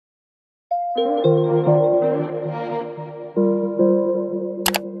Heyo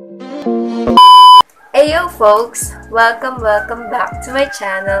folks! Welcome back to my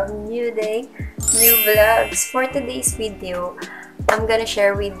channel. New day, new vlogs. For today's video, I'm gonna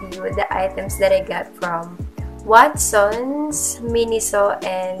share with you the items that I got from Watsons, Miniso,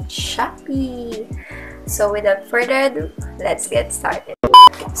 and SHOPEE. So without further ado, let's get started.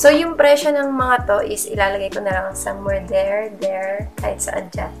 So yung presyo ng mga to is ilalagay ko na lang somewhere there, kahit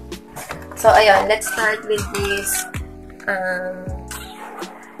saan dyan. So ayun, let's start with this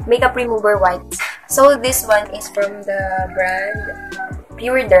makeup remover wipes. So this one is from the brand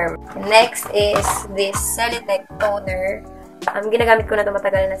Purederm. Next is this Celeteque toner. Ginagamit ko na ito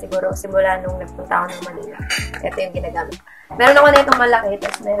matagal na siguro simula nung nagpunta ako ng Manila. Ito yung ginagamit. Meron ako na itong malaki,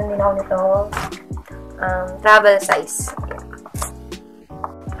 tapos meron din ako nito travel size.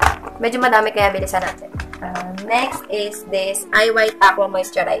 Medyo madami kaya bilisan natin. Next is this iWhite Aqua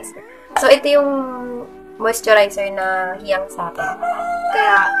Moisturizer. So ito yung moisturizer na hiyang sa akin.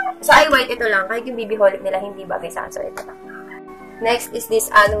 Kaya sa iWhite ito lang, kahit yung bibiholic nila hindi bagay sa akin. So ito lang. Next is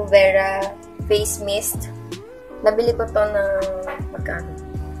this Aloe Vera face mist. Nabili ko to ng magkano?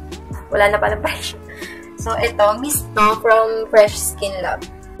 Wala na palang price. So, ito, mist to from Skinlab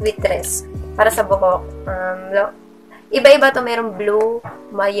Vitress. Para sa buhok. Iba-iba to. Merong blue,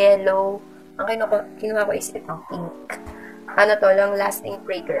 may yellow. Ang kinuha ko is ito, pink. Ano to, long-lasting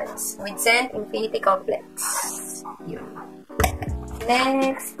fragrance. With scent, infinity complex. Yun.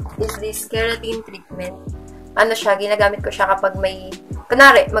 Next is this Keratin treatment. Ano siya, ginagamit ko siya kapag may,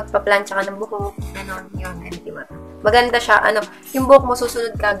 kunwari, magpa-plancha ka ng buhok, gano'n, yun, diba? Maganda siya, yung buhok mo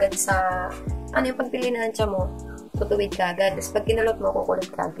susunod kagad sa, yung pagpilinansya mo, tutuwid kagad. Tapos pag kinulot mo,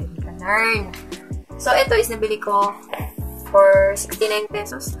 kukulot kagad. Ganun. So, ito is nabili ko for 69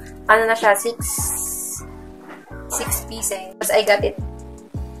 pesos. Ano na siya, 6 pieces. Tapos I got it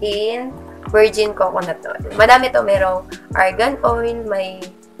in virgin coconut oil. Madami to, merong argan oil, may,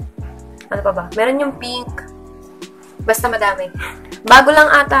 ano pa ba? Meron yung pink. Basta madami. Bago lang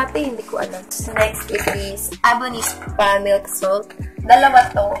ata ate, hindi ko alam. Next is this Abonispa milk salt. Dalawa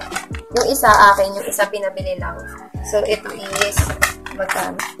to. Yung isa akin, yung isa pinabili lang. So, ito is,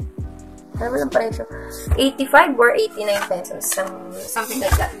 magkano? Ano lang presyo? 85 or 89 pesos. Something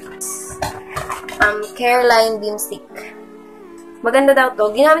like that. Careline beam stick. Maganda daw to.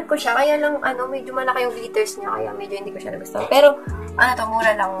 Ginamit ko siya, kaya lang, medyo malaki yung glitters niya, kaya medyo hindi ko siya nagustuhan. Pero,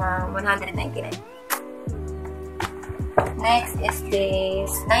 mura lang, 199. Next is this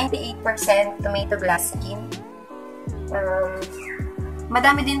 98% tomato glass skin.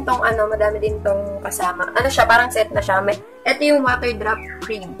 Madami din tong kasama. Ano siya, parang set na siya. Ito yung water drop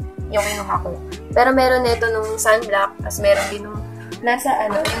cream, yung kinuha ko. Pero meron nito nung sunblock, as meron din nung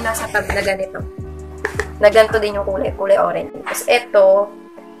yung nasa tab na ganito. Na ganito din yung kulay orange. Tapos ito,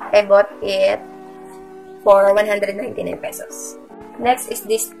 I bought it for 199 pesos. Next is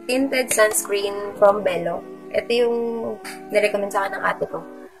this tinted sunscreen from Belo. Ito yung nirecommend sa akin ng ate ko.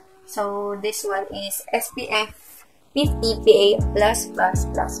 So, this one is SPF 50 PA++++.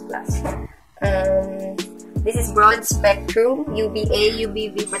 This is broad spectrum UVA,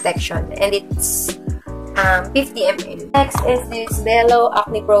 UVB protection. And it's 50 ml. Next is this Belo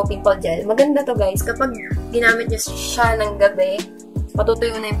Acne Pro Pimple Gel. Maganda to guys. Kapag ginamit nyo siya ng gabi,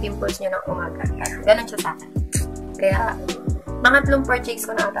 matutuyo na yung pimples nyo ng umaga. Ganun siya sa akin. Kaya, pangatlong purchase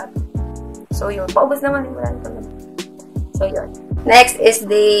ko na ata. So, yun. Paubos naman. So, yun. Next is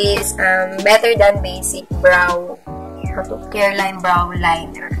this Better Than Basic Brow Careline Brow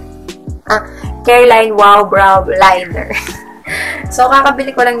Liner. Careline Wow Brow Liner. So,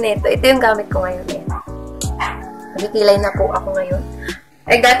 kakabili ko lang nito. Ito yung gamit ko ngayon. Nagkikilay na po ako ngayon.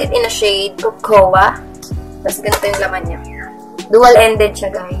 I got it in a shade Cocoa. Tapos, ganito yung laman niya. Dual-ended siya,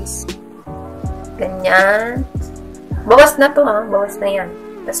 guys. Ganyan. Bawas na to, ha? Bawas na yan.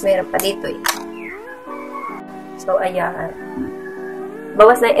 Tapos, meron pa dito, eh. So, ayan.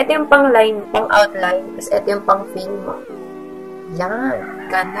 Bawas na. Ito yung pang-line, pang-outline. Tapos, ito yung pang-fill mo. Yan.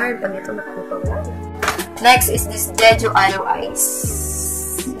 Ganun. Pag ito nakapag-line. Next is this Jeju Aloe Eyes.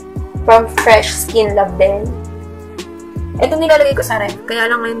 From Skinlab din. Ito nilalagay ko sa ref. Kaya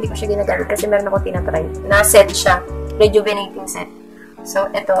lang ngayon hindi ko siya ginagamit kasi meron ako tinatry. Na-set siya. Rejuvenating set. So,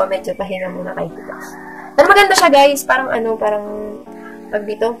 ito, medyo pahinga muna kayo dito. Pero maganda siya, guys. Parang pag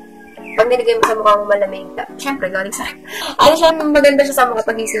dito, pag nilagay mo sa mukha mong malamig, syempre, galing sa siya, maganda siya sa mukha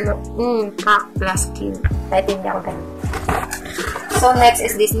pag-ising mo. Plus skin. Kahit hindi ako ganun. So, next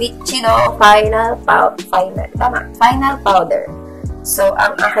is this Nichido Final Powder. So,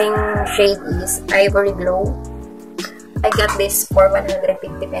 ang aking shade is Ivory Glow. I got this for 150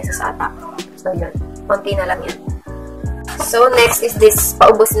 pesos ata. So, yun. Konti na lang yan. So, next is this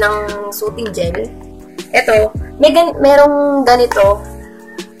paubos ng soothing gel. Ito, merong ganito.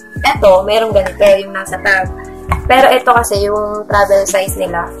 Ito, merong ganito yung nasa tab. Pero ito kasi yung travel size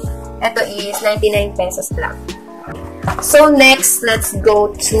nila. Ito is 99 pesos lang. So, next, let's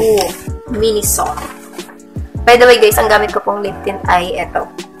go to Miniso. By the way, guys, ang gamit ko pong lip tint ay ito.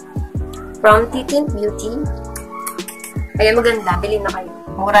 From Tint Beauty. Ayan, maganda. Bilhin na kayo.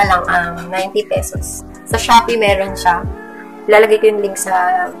 Mura lang ang 90 pesos. Sa Shopee, meron siya. Lalagay ko yung link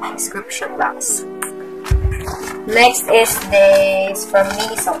sa description box. Next is this from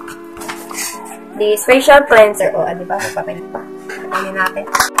Miniso. This facial cleanser. Oh, di ba? Magpapalit pa. Ayan natin.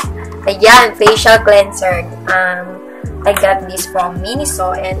 Ayan, facial cleanser. I got this from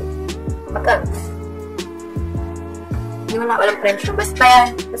Miniso and magkano? Hindi wala, walang presyo. Basta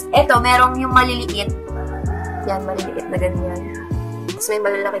yan. Tapos ito, merong yung maliliit. Yan, maliliit na ganyan. Tapos may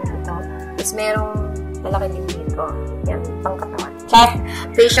malalaki dito. Tapos merong malaki din dito. Yan, pang katawan. Check!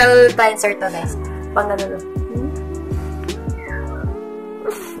 Facial cleanser to, guys. Pang ano.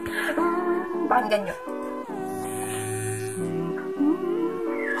 Pakinggan nyo.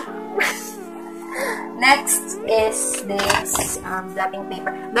 Next is this blotting paper.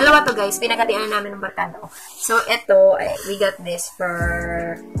 Dalawa to, guys. Pinagkatian namin ng barkada ko. So, ito, we got this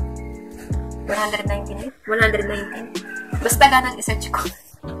for 119. Basta ganun i-search ko.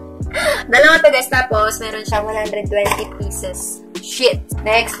 Dalawa to, guys. Tapos, meron siyang 120 pieces. Shit.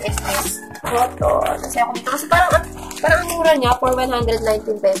 Next is this cotton. Kasi ako dito. Kasi parang ang mura niya for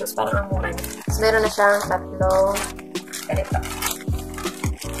 119 pesos. Parang ang mura niya. Tapos, meron na siyang tatlong ganito.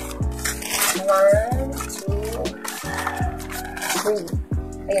 1, 2,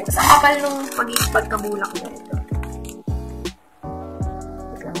 3. Ayan. Tapos, ang kapal nung pagkabulak niya ito.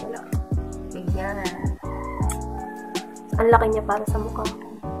 Pagkabulak. Ayan. Ang laki niya para sa mukha ko.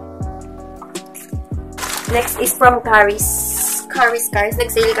 Next is from CHARIS. CHARIS.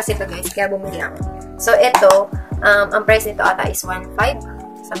 Nag-sale kasi ito, guys. Kaya bumili ako. So, ito, ang price nito ata is 1.5.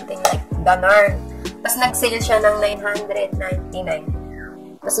 Something like $1. Tapos, nag-sale siya ng 999.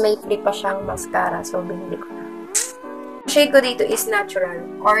 Tapos, may free pa siyang mascarra. So, binili ko na. Shade ko dito is natural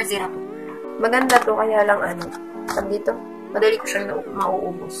or 02. Maganda to, kaya lang dito, madali ko siyang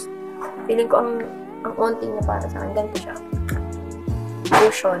mauubos. Feeling ko ang onti niya para sa akin. Ganito siya.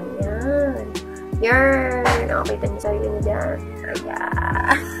 Cushion. Yan. Yan. Nakakita niyo sarili niyo dyan.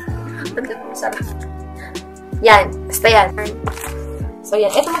 Ayan. Pagdating mo sarap. Yan. Basta yan. So,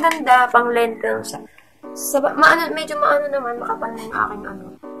 yan. Ito maganda. Pang length lang siya. Medyo maano naman. Makapal na yung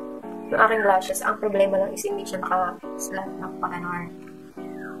aking lashes. Ang problema lang is hindi siya naka-slant na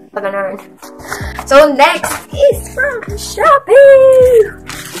pag-ganon. So, next is from Shopee!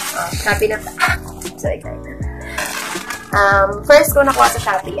 Shopee na. So excited. First ko nakuha sa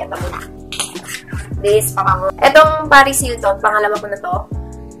Shopee. Ito mo. This, pabango. Itong Paris Hilton, pangalawa ko na to.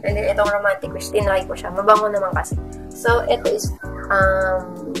 And then, itong Romatic Wish, tinry ko siya. Mabango naman kasi. So, ito is,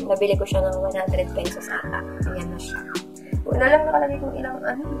 nabili ko siya ng 100 pesos ata. Ayan na siya. Wala lang nakalagay kung ilang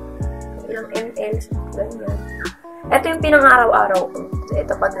ml. Ganyan. Ito yung pinang-araw-araw ko. So,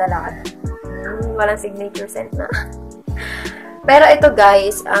 ito paglalakad. Walang signature scent na. Pero ito,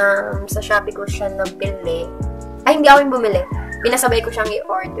 guys, sa Shopee ko siya nabili. Ay, hindi ako yung bumili. Pinasabay ko siyang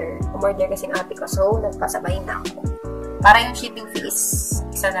i-order. Umorder kasing ate ko. So, nagpasabay na ako. Para yung shipping fee is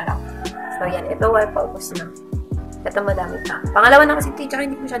isa na lang. So, yan. Ito, paubos na. Ito, madami pa. Pangalawa na kasi ito. Tsaka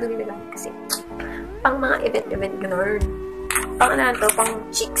hindi ko masyado ginagamit kasi pang mga event ganun. Pang ano to? Pang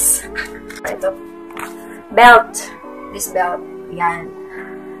cheeks. Ito. Belt. This belt. Yan.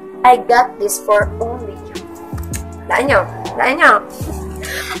 I got this for only Daan nyo.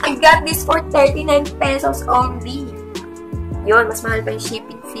 I got this for 39 pesos only. Yun, mas mahal pa yung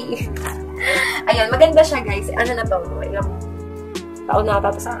shipping fee. Ayun, maganda siya, guys. Ano na to? Ilang taon na ata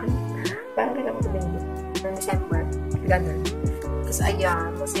sa akin. Parang kailan ko din ng December. Ganun. Tapos,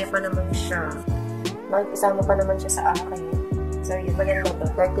 ayan, masaya pa naman siya. Makikisama pa naman siya sa akin. So, yun, maganda to.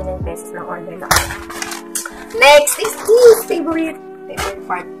 39 pesos lang order na ako. Next is this favorite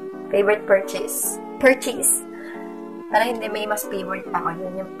part. Favorite purchase. Para hindi may mas favorite ako.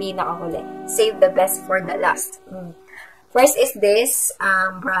 Yun yung pinakahuli. Save the best for the last. First is this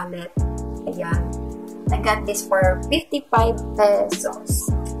bralette. Ayan. I got this for 55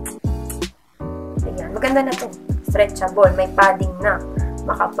 pesos. Ayan. Maganda na to. Stretchable. May padding na.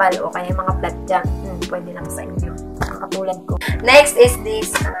 Makapal o kaya mga flat dyan. Pwede lang sa inyo. Ang katulad ko. Next is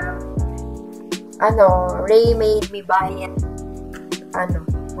this Ray made me buy it.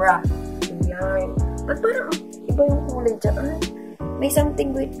 Bra. Ayan. Ba't parang iba yung kulay dyan? May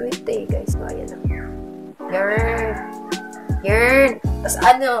something great guys. So, ayan lang. Yarn. Tapos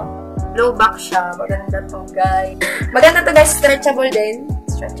Blow back siya. Maganda to, guys. Maganda to, guys. Stretchable din.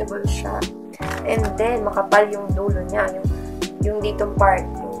 Stretchable siya. And then, makapal yung dulo niya. Yung ditong part.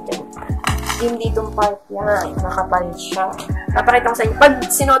 Yung ditong part yan. Makapal siya. Papakita ko sa inyo. Pag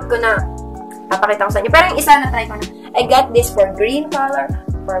sinuot ko na, papakita ko sa inyo. Pero yung isa na try ko na. I got this for green color.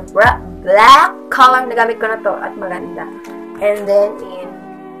 For black color. Nagamit ko na to. At maganda. And then, in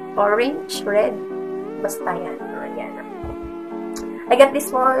orange, red. Basta yan. Ayan. I got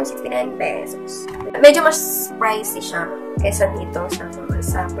this for 69 pesos. Medyo mas pricey siya kaysa dito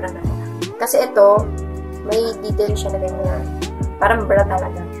sa brand na. Kasi ito, may detail siya na ganyan. Parang bra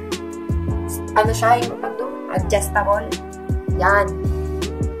talaga. Ano siya, yung adjustable. Yan.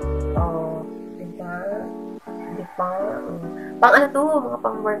 Oh, diba? Diba? Pang ano to, mga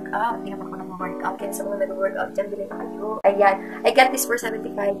pang workout. Hindi naman ako nag-workout. Kaya sa mga nag-workout dyan, bilhin na kayo. Ayan. I got this for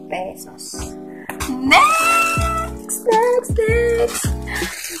 75 pesos. Next!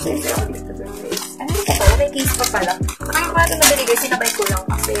 Ano ka pala? May case pa pala. Kapag yung pala ito nabili guys, sinabay ko lang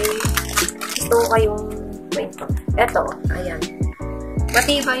kasi gusto ko kayong wait ko. Eto, ayan.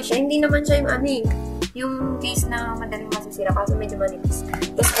 Matibay siya. Hindi naman siya yung yung case na madaling masisira kasi medyo manipis.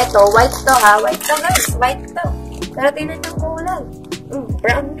 Tapos eto, white to ha. White to guys. White to. Pero tingnan yung kulay.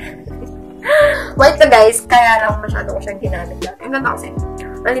 Brown. White to guys. Kaya lang masyado ko siyang ginamit lang. Ang ganda kasi.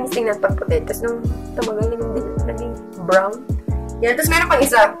 Malinis tingnan pag puti. Tapos nung tumagal naging brown. Yan. Tapos meron pang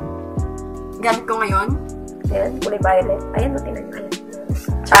isa. Gamit ko ngayon. Ayan. Kulay violet. Ayan. Tingnan nyo. Ayan.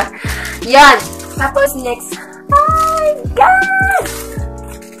 Char. Yan. Tapos next. Oh my God!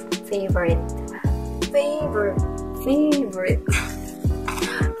 Favorite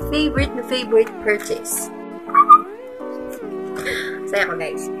purchase. Saya ko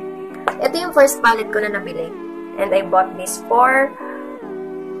guys. Ito yung first palette ko na nabili. And I bought this for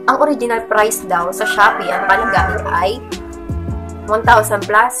ang original price daw sa Shopee. Ang palagain ay 1,000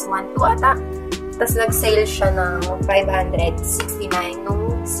 plus 1,200 ata. Tapos nag-sale siya ng 569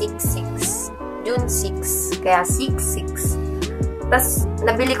 nung 6/6. June 6. Kaya 6/6. Tapos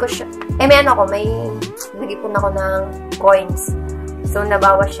nabili ko siya. May ano ko, may nag-ipon ako ng coins. So,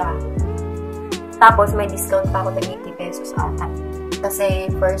 nabawas siya. Tapos, may discount pa ako ng 80 pesos ata. Kasi,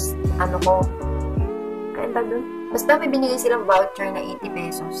 first, ko, kaya dun. Basta may binigay silang voucher na 80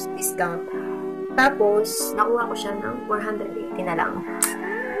 pesos. Discount. Tapos, nakuha ko siya ng 480 na lang.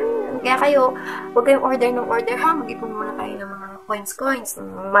 Kaya kayo, huwag kayong order ng order ha. Mag-ipon muna tayo ng mga coins.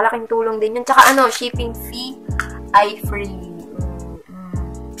 Malaking tulong din yun. Tsaka shipping fee ay free.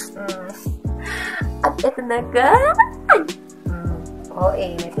 At ito na guys.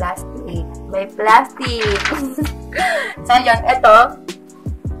 May plastic. So, yun. Ito,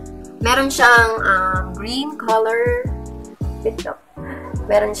 meron siyang green color. Ito.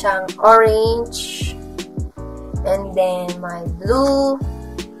 Meron siyang orange. And then, my blue.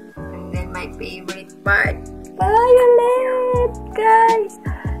 And then, my favorite part. Violet! Guys!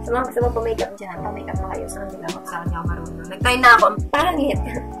 Sa mga gusto mo pa-makeup dyan, pa-makeup na kayo sa kanila kung saan niya marunong. Nag-try na ako. Ang pangit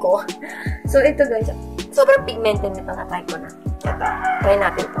ko. So, ito guys. Sobrang pigmented nito. Na-try ko na. Ito. Try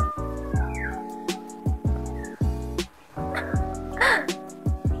natin ito.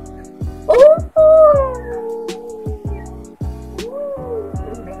 Oh!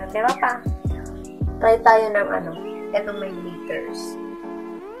 May natira pa. Try tayo ng Ito may glitters.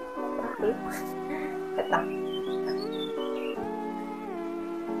 Okay. Ito.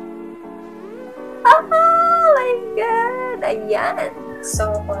 Oh my God! Ayan. So,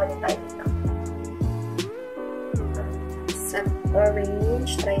 kuhanin tayo dito. Sa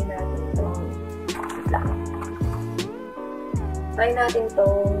orange, try natin itong try natin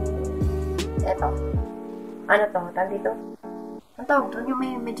itong eto. Ano to? Tawag dito? Ang tawag doon? Yung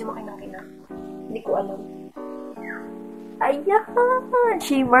may medyo makinang-kinang. Hindi ko alam. Ayan!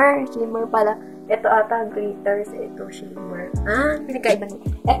 Shimmer! Shimmer pala. Ito ata, glitters. Ito, shimmer. Pinagkaiba niya.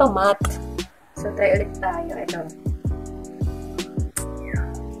 Ito, matte. So, try ulit tayo. Ito.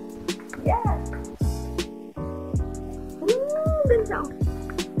 Yeah. Ganda.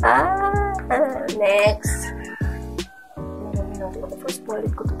 Next. Ito first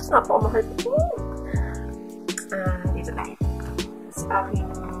palette ko. Tapos napakamahal ko. Dito tayo. Sa aking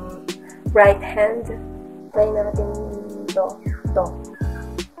right hand. Try natin ito. Ito.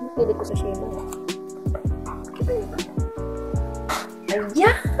 Pili ko sa shimmer. Kita nyo ba?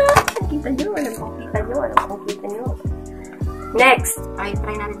 Ayan! Kita nyo. Alam kong kita nyo. Next! Try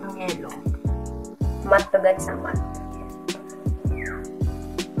natin itong yellow. Matte to guys ang matte.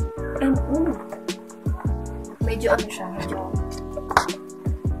 And, medyo siya. Medyo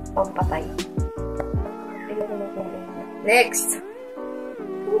pampatay. Next!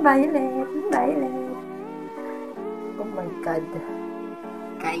 Violet. Oh my God.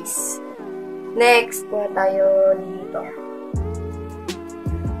 guys. Next, kuha tayo dito.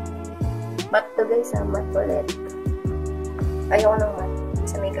 Matte to guys, matte ulit. Ayoko ng matte.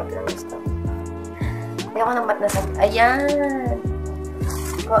 Sa makeup lang gusto. Ayoko ng matte na sa... Ayan!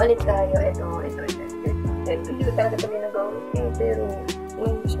 Kuha ulit tayo. Ito. Hindi ko talaga ito ginagawin. Pero,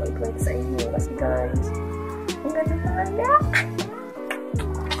 gusto ko ito sa inyo. Kasi guys, ang ganda talaga.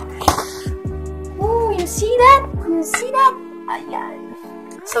 Oh, you see that? You see that? Ayan.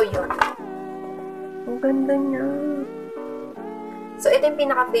 So, yun. Ang ganda niya. So, ito yung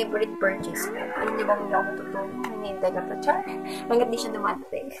pinaka-favorite purchase ko. Alam niyo ba hindi ako tutulong? Hinihintay ka pa, char. Hanggat di siya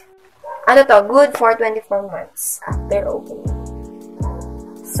dumating. Ano to? Good for 24 months after opening.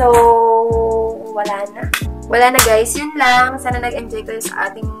 So, wala na. Wala na guys. Yun lang. Sana nag-enjoy kayo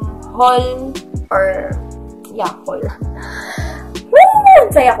sa ating haul. Or, yeah, haul. Woo!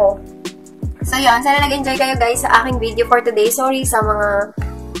 Saya ko. So, yun. Sana nag-enjoy kayo guys sa aking video for today. Sorry sa mga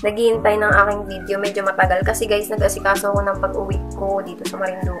naghihintay ng aking video. Medyo matagal. Kasi guys, nag-asikaso ako ng pag-uwi ko dito sa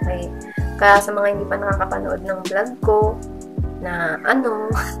Marinduque. Kaya sa mga hindi pa nakakapanood ng vlog ko, na ano,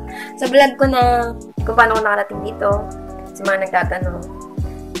 sa vlog ko na kung paano ko nakarating dito, sa mga nagtatanong,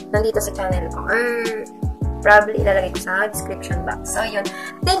 nandito sa channel ko. Or, probably ilalagay ko sa description box. So, yun.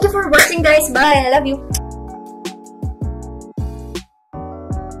 Thank you for watching guys. Bye! I love you!